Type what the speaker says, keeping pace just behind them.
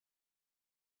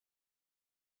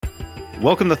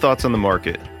Welcome to Thoughts on the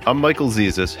Market. I'm Michael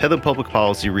Zezas, Head of Public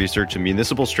Policy Research and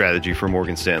Municipal Strategy for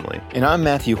Morgan Stanley. And I'm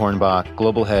Matthew Hornbach,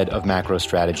 Global Head of Macro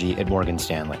Strategy at Morgan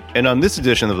Stanley. And on this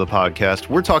edition of the podcast,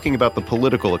 we're talking about the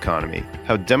political economy,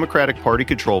 how Democratic Party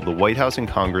control of the White House and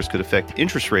Congress could affect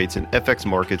interest rates and FX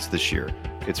markets this year.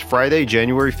 It's Friday,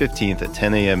 January 15th at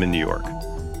 10 a.m. in New York.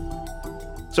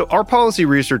 So our policy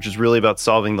research is really about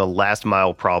solving the last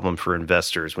mile problem for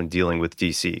investors when dealing with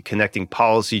DC, connecting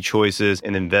policy choices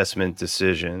and investment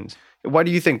decisions. Why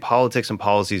do you think politics and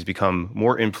policies become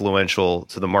more influential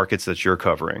to the markets that you're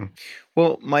covering?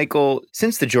 Well, Michael,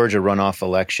 since the Georgia runoff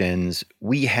elections,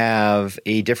 we have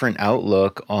a different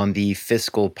outlook on the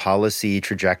fiscal policy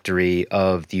trajectory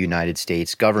of the United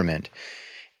States government.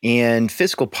 And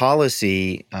fiscal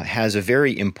policy has a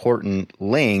very important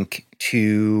link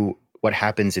to what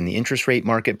happens in the interest rate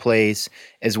marketplace,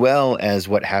 as well as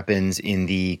what happens in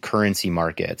the currency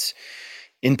markets.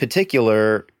 In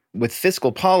particular, with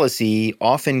fiscal policy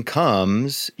often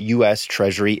comes U.S.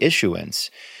 Treasury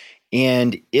issuance.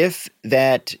 And if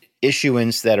that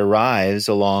issuance that arrives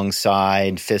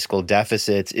alongside fiscal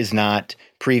deficits is not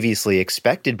previously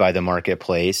expected by the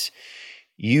marketplace,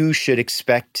 you should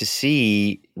expect to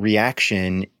see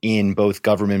reaction in both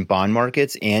government bond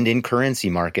markets and in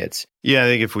currency markets. Yeah, I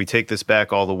think if we take this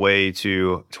back all the way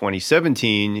to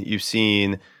 2017, you've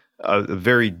seen a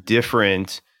very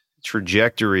different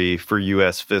trajectory for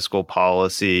U.S. fiscal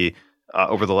policy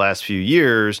over the last few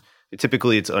years.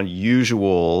 Typically, it's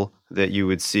unusual that you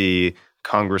would see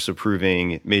Congress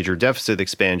approving major deficit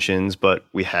expansions, but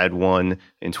we had one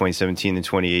in 2017 and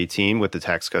 2018 with the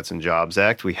Tax Cuts and Jobs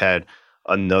Act. We had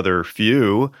another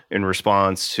few in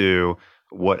response to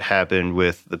what happened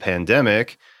with the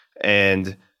pandemic.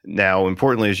 And now,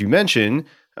 importantly, as you mentioned,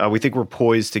 we think we're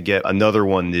poised to get another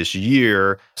one this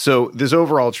year. So this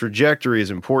overall trajectory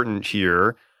is important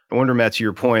here. I wonder, Matt, to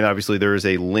your point, obviously there is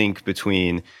a link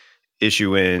between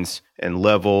issuance and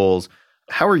levels.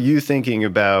 How are you thinking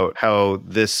about how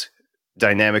this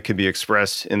dynamic could be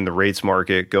expressed in the rates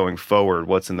market going forward?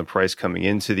 What's in the price coming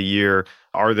into the year?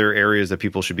 Are there areas that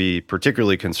people should be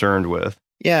particularly concerned with?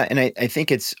 Yeah, and I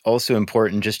think it's also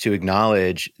important just to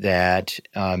acknowledge that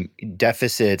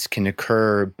deficits can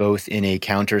occur both in a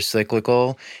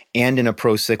counter-cyclical and in a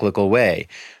pro-cyclical way,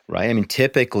 right? I mean,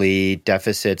 typically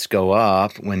deficits go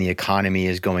up when the economy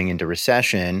is going into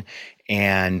recession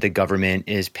and the government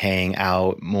is paying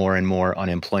out more and more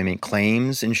unemployment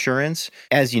claims insurance.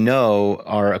 As you know,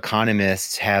 our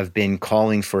economists have been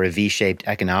calling for a V-shaped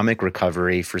economic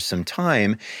recovery for some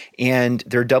time, and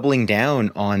they're doubling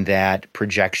down on that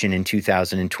projection in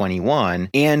 2021.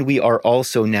 And we are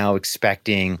also now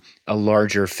expecting a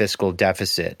larger fiscal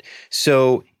deficit.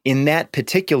 So in that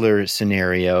particular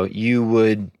scenario, you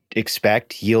would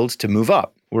expect yields to move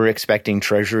up. We're expecting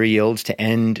Treasury yields to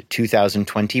end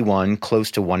 2021 close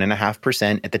to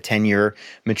 1.5% at the 10-year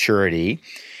maturity.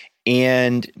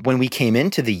 And when we came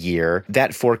into the year,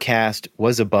 that forecast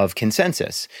was above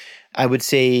consensus. I would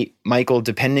say, Michael,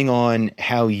 depending on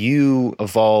how you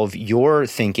evolve your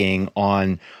thinking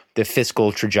on the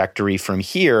fiscal trajectory from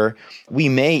here, we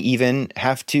may even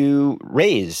have to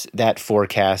raise that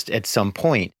forecast at some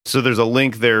point. So there's a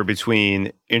link there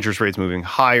between interest rates moving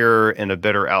higher and a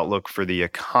better outlook for the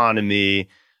economy.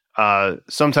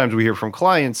 Sometimes we hear from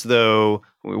clients, though,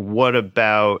 what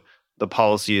about the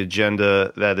policy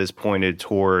agenda that is pointed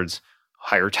towards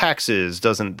higher taxes?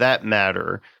 Doesn't that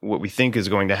matter? What we think is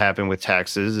going to happen with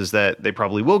taxes is that they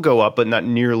probably will go up, but not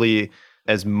nearly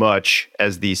as much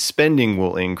as the spending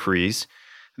will increase.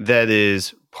 That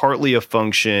is partly a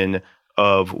function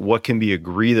of what can be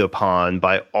agreed upon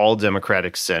by all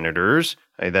Democratic senators,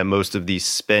 that most of the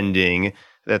spending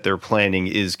that they're planning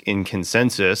is in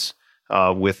consensus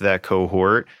with that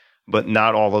cohort, but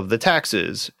not all of the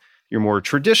taxes. Your more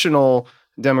traditional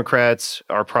Democrats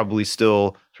are probably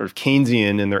still sort of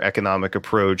Keynesian in their economic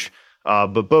approach,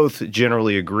 but both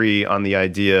generally agree on the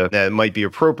idea that it might be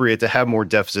appropriate to have more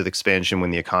deficit expansion when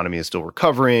the economy is still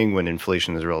recovering, when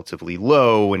inflation is relatively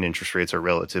low, when interest rates are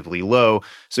relatively low.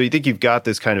 So you think you've got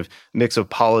this kind of mix of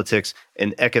politics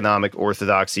and economic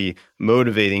orthodoxy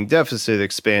motivating deficit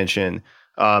expansion,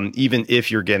 even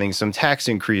if you're getting some tax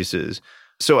increases.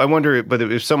 So I wonder, but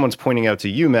if someone's pointing out to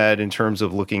you, Matt, in terms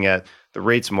of looking at the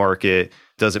rates market,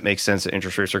 does it make sense that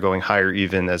interest rates are going higher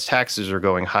even as taxes are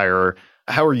going higher?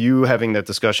 How are you having that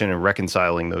discussion and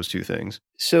reconciling those two things?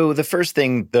 So the first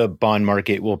thing the bond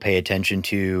market will pay attention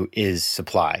to is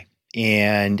supply.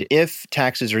 And if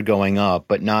taxes are going up,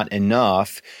 but not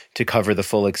enough to cover the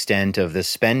full extent of the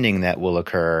spending that will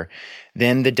occur,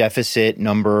 then the deficit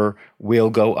number will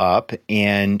go up,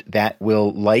 and that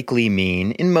will likely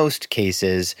mean, in most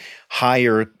cases,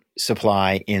 higher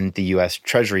supply in the U.S.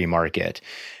 Treasury market.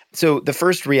 So the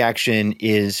first reaction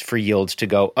is for yields to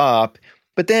go up.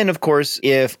 But then, of course,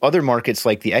 if other markets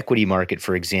like the equity market,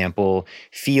 for example,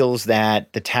 feels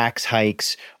that the tax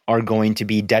hikes are going to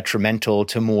be detrimental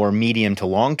to more medium to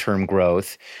long-term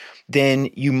growth, then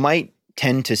you might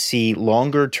tend to see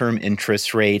longer-term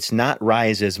interest rates not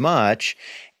rise as much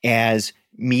as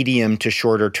medium to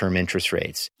shorter-term interest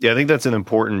rates. Yeah, I think that's an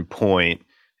important point.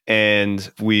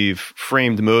 And we've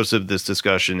framed most of this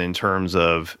discussion in terms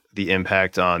of the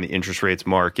impact on the interest rates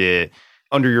market.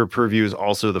 Under your purview is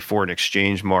also the foreign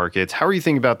exchange markets. How are you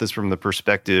thinking about this from the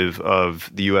perspective of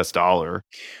the US dollar?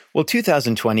 Well,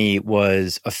 2020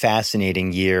 was a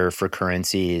fascinating year for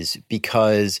currencies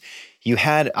because you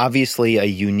had obviously a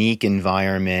unique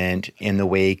environment in the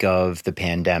wake of the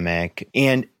pandemic.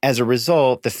 And as a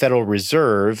result, the Federal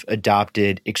Reserve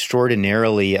adopted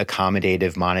extraordinarily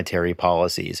accommodative monetary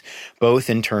policies,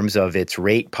 both in terms of its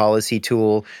rate policy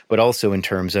tool, but also in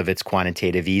terms of its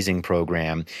quantitative easing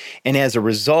program. And as a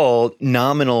result,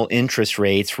 nominal interest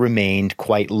rates remained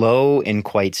quite low and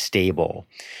quite stable.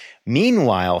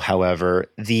 Meanwhile, however,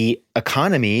 the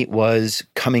economy was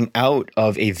coming out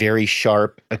of a very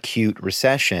sharp, acute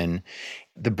recession.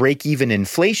 The break-even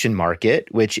inflation market,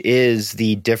 which is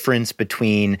the difference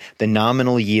between the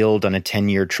nominal yield on a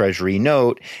 10-year Treasury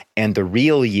note and the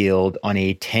real yield on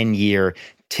a 10-year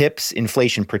TIPS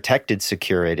inflation-protected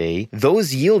security,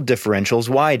 those yield differentials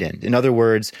widened. In other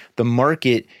words, the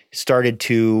market started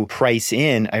to price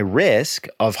in a risk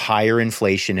of higher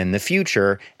inflation in the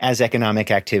future as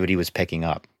economic activity was picking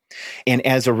up. And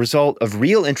as a result of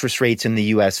real interest rates in the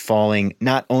U.S. falling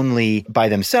not only by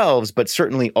themselves, but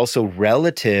certainly also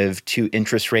relative to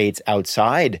interest rates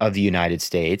outside of the United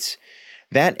States,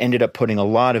 that ended up putting a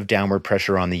lot of downward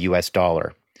pressure on the U.S.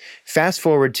 dollar. Fast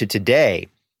forward to today,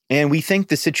 and we think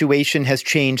the situation has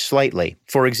changed slightly.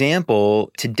 For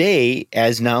example, today,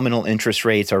 as nominal interest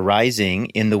rates are rising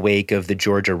in the wake of the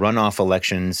Georgia runoff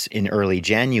elections in early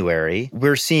January,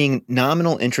 we're seeing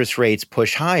nominal interest rates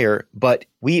push higher, but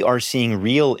we are seeing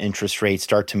real interest rates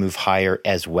start to move higher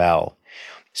as well.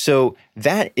 So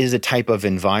that is a type of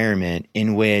environment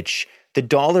in which the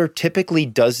dollar typically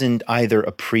doesn't either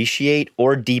appreciate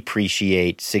or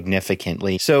depreciate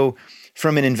significantly. So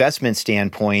from an investment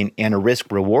standpoint and a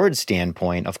risk-reward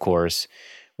standpoint, of course,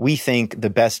 we think the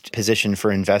best position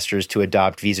for investors to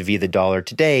adopt vis-a-vis the dollar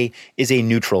today is a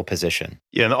neutral position.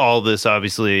 Yeah, and all this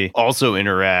obviously also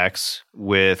interacts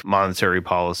with monetary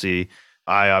policy.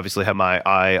 I obviously have my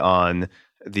eye on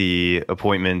the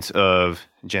appointment of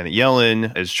Janet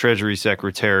Yellen as Treasury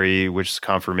Secretary, which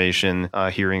confirmation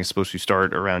hearing is supposed to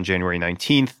start around January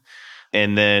 19th.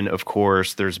 And then, of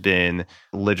course, there's been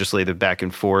legislative back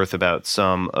and forth about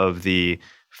some of the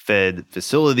Fed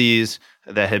facilities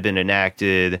that had been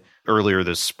enacted earlier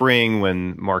this spring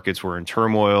when markets were in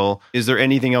turmoil. Is there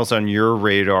anything else on your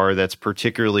radar that's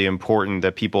particularly important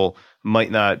that people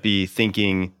might not be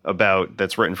thinking about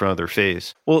that's right in front of their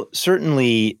face? Well,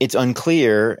 certainly it's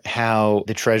unclear how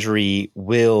the Treasury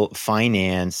will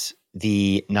finance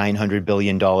the $900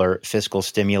 billion fiscal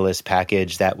stimulus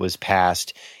package that was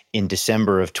passed in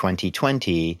December of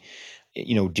 2020.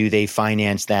 Do they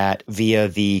finance that via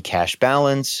the cash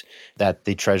balance that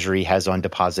the Treasury has on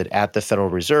deposit at the Federal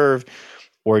Reserve,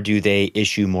 or do they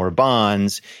issue more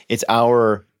bonds? It's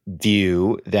our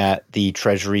view that the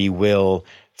Treasury will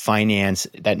finance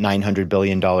that $900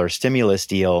 billion stimulus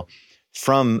deal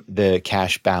from the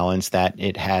cash balance that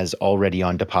it has already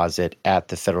on deposit at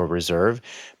the Federal Reserve.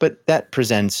 But that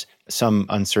presents some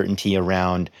uncertainty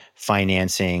around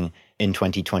financing in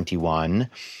 2021.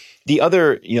 The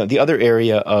other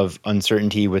area of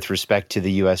uncertainty with respect to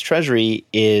the U.S. Treasury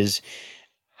is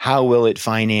how will it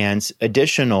finance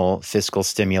additional fiscal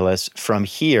stimulus from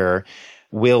here?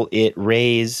 Will it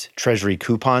raise Treasury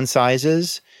coupon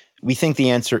sizes? We think the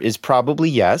answer is probably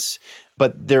yes,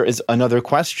 but there is another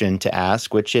question to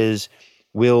ask, which is,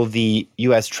 will the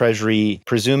U.S. Treasury,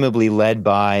 presumably led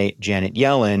by Janet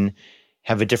Yellen,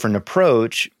 have a different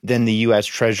approach than the U.S.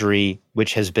 Treasury,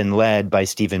 which has been led by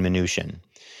Steven Mnuchin?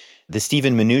 The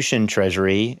Steven Mnuchin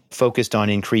Treasury focused on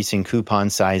increasing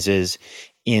coupon sizes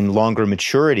in longer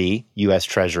maturity U.S.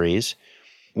 Treasuries,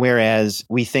 whereas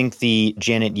we think the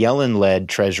Janet Yellen-led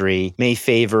Treasury may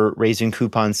favor raising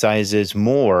coupon sizes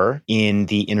more in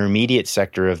the intermediate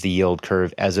sector of the yield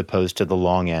curve as opposed to the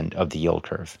long end of the yield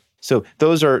curve. So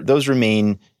those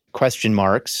remain question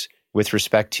marks with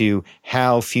respect to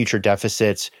how future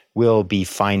deficits will be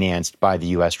financed by the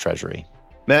U.S. Treasury.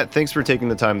 Matt, thanks for taking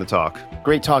the time to talk.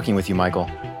 Great talking with you, Michael.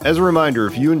 As a reminder,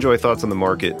 if you enjoy Thoughts on the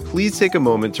Market, please take a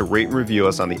moment to rate and review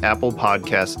us on the Apple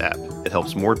Podcasts app. It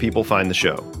helps more people find the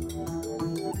show.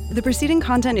 The preceding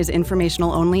content is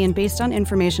informational only and based on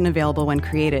information available when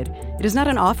created. It is not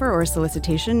an offer or a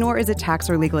solicitation, nor is it tax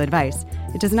or legal advice.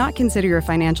 It does not consider your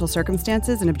financial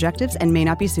circumstances and objectives and may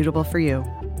not be suitable for you.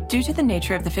 Due to the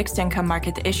nature of the fixed income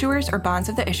market, the issuers or bonds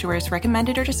of the issuers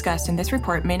recommended or discussed in this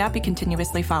report may not be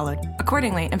continuously followed.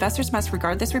 Accordingly, investors must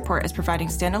regard this report as providing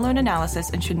standalone analysis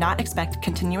and should not expect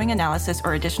continuing analysis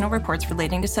or additional reports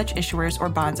relating to such issuers or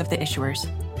bonds of the issuers.